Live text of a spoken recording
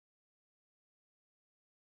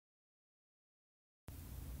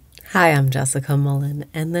Hi, I'm Jessica Mullen,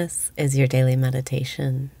 and this is your daily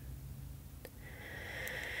meditation.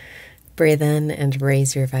 Breathe in and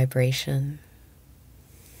raise your vibration.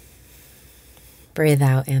 Breathe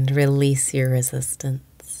out and release your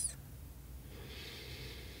resistance.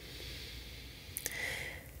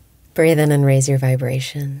 Breathe in and raise your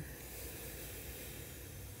vibration.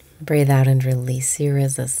 Breathe out and release your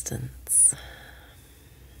resistance.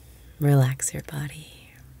 Relax your body.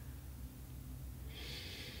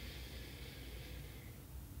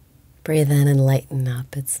 Breathe in and lighten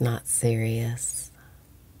up. It's not serious.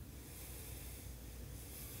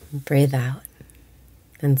 Breathe out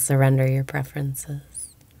and surrender your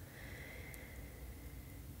preferences.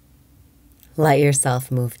 Let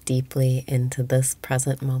yourself move deeply into this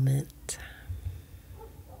present moment.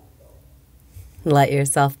 Let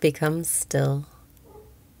yourself become still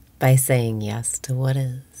by saying yes to what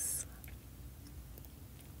is.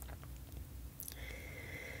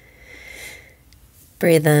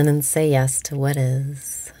 Breathe in and say yes to what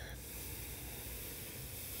is.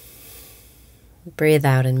 Breathe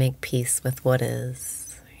out and make peace with what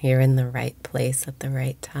is. You're in the right place at the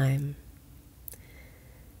right time.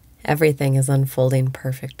 Everything is unfolding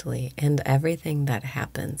perfectly, and everything that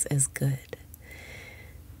happens is good.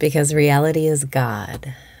 Because reality is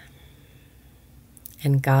God,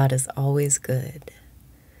 and God is always good.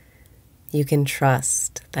 You can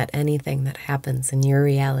trust that anything that happens in your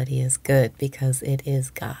reality is good because it is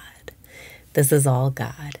God. This is all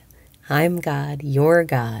God. I'm God, you're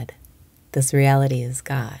God. This reality is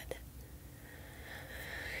God.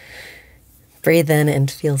 Breathe in and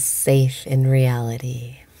feel safe in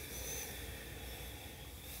reality.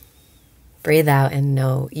 Breathe out and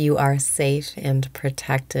know you are safe and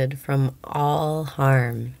protected from all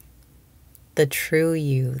harm. The true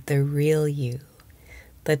you, the real you,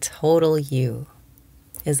 the total you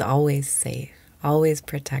is always safe, always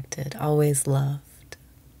protected, always loved.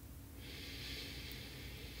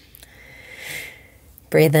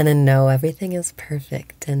 Breathe in and know everything is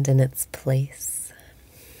perfect and in its place.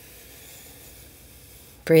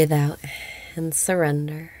 Breathe out and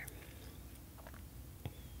surrender.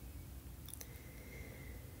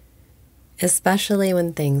 Especially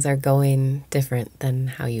when things are going different than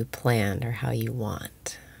how you planned or how you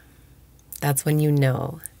want. That's when you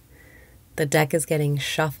know the deck is getting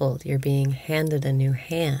shuffled. You're being handed a new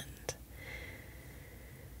hand.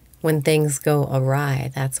 When things go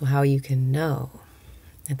awry, that's how you can know.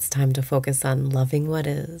 It's time to focus on loving what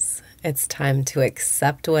is. It's time to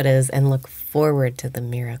accept what is and look forward to the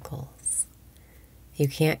miracles. You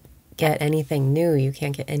can't get anything new. You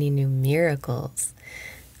can't get any new miracles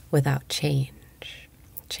without change.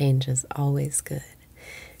 Change is always good.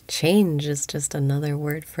 Change is just another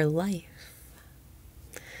word for life.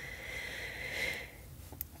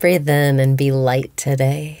 Breathe in and be light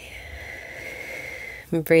today.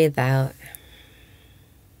 Breathe out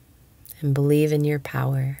and believe in your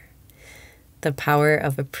power. The power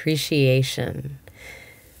of appreciation.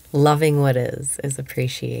 Loving what is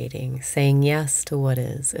appreciating. Saying yes to what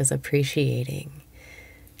is appreciating.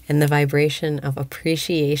 And the vibration of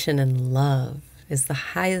appreciation and love is the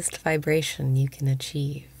highest vibration you can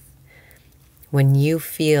achieve. When you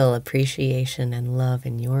feel appreciation and love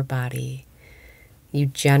in your body, you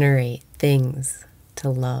generate things to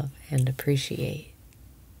love and appreciate.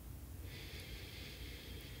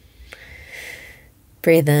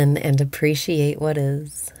 Breathe in and appreciate what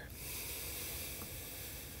is.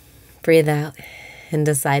 Breathe out and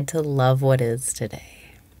decide to love what is today.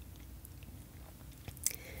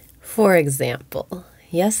 For example,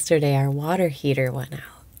 yesterday our water heater went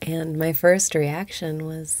out, and my first reaction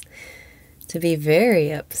was to be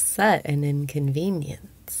very upset and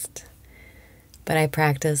inconvenienced. But I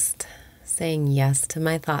practiced saying yes to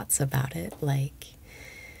my thoughts about it, like,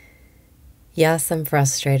 yes, I'm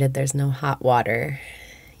frustrated there's no hot water.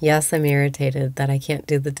 Yes, I'm irritated that I can't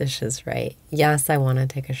do the dishes right. Yes, I want to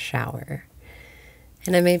take a shower.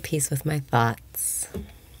 And I made peace with my thoughts.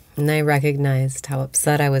 And I recognized how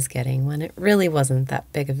upset I was getting when it really wasn't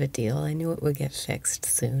that big of a deal. I knew it would get fixed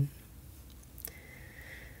soon.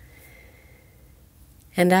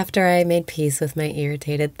 And after I made peace with my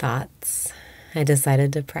irritated thoughts, I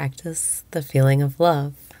decided to practice the feeling of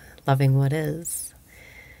love, loving what is.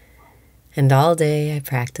 And all day I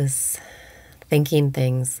practice thinking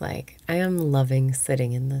things like, I am loving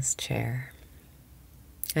sitting in this chair.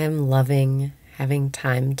 I am loving having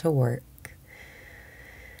time to work.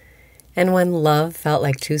 And when love felt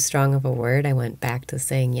like too strong of a word, I went back to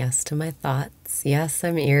saying yes to my thoughts. Yes,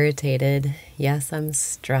 I'm irritated. Yes, I'm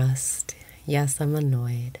stressed. Yes, I'm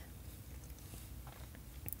annoyed.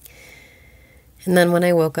 And then when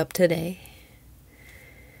I woke up today,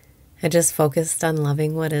 I just focused on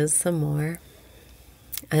loving what is some more.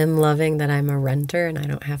 I am loving that I'm a renter and I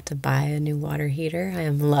don't have to buy a new water heater. I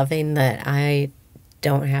am loving that I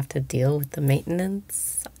don't have to deal with the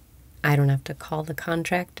maintenance. I don't have to call the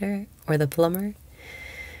contractor or the plumber.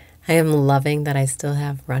 I am loving that I still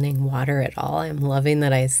have running water at all. I am loving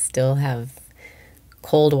that I still have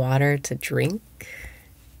cold water to drink.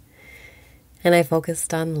 And I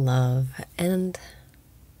focused on love, and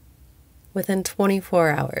within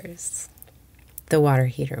 24 hours, the water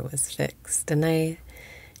heater was fixed. And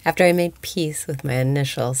after I made peace with my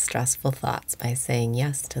initial stressful thoughts by saying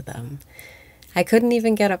yes to them, I couldn't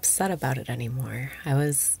even get upset about it anymore. I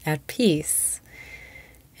was at peace.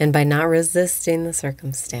 And by not resisting the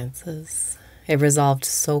circumstances, it resolved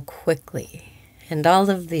so quickly. And all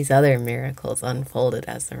of these other miracles unfolded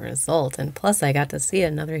as a result. And plus, I got to see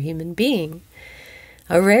another human being,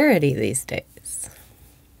 a rarity these days.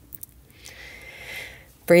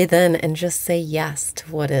 Breathe in and just say yes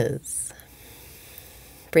to what is.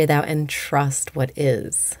 Breathe out and trust what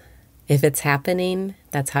is. If it's happening,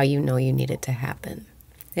 that's how you know you need it to happen.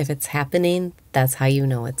 If it's happening, that's how you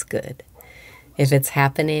know it's good. If it's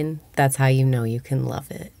happening, that's how you know you can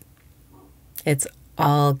love it. It's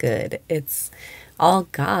all good. It's all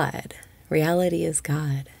God. Reality is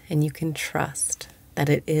God, and you can trust that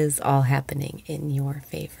it is all happening in your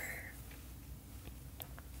favor.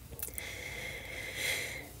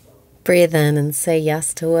 Breathe in and say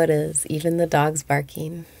yes to what is, even the dog's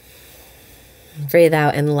barking. Breathe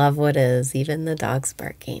out and love what is, even the dog's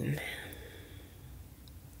barking.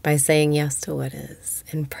 By saying yes to what is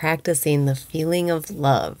and practicing the feeling of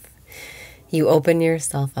love, you open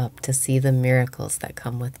yourself up to see the miracles that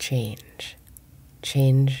come with change.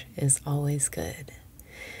 Change is always good.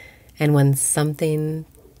 And when something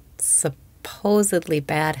supposedly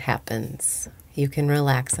bad happens, you can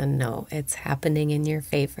relax and know it's happening in your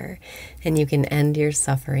favor, and you can end your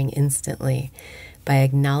suffering instantly by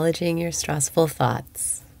acknowledging your stressful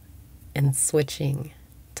thoughts and switching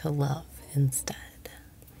to love instead.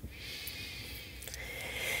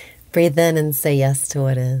 Breathe in and say yes to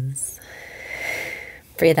what is.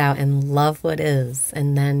 Breathe out and love what is,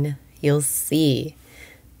 and then you'll see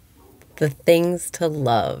the things to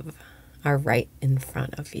love are right in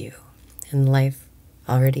front of you, and life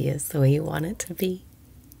already is the way you want it to be.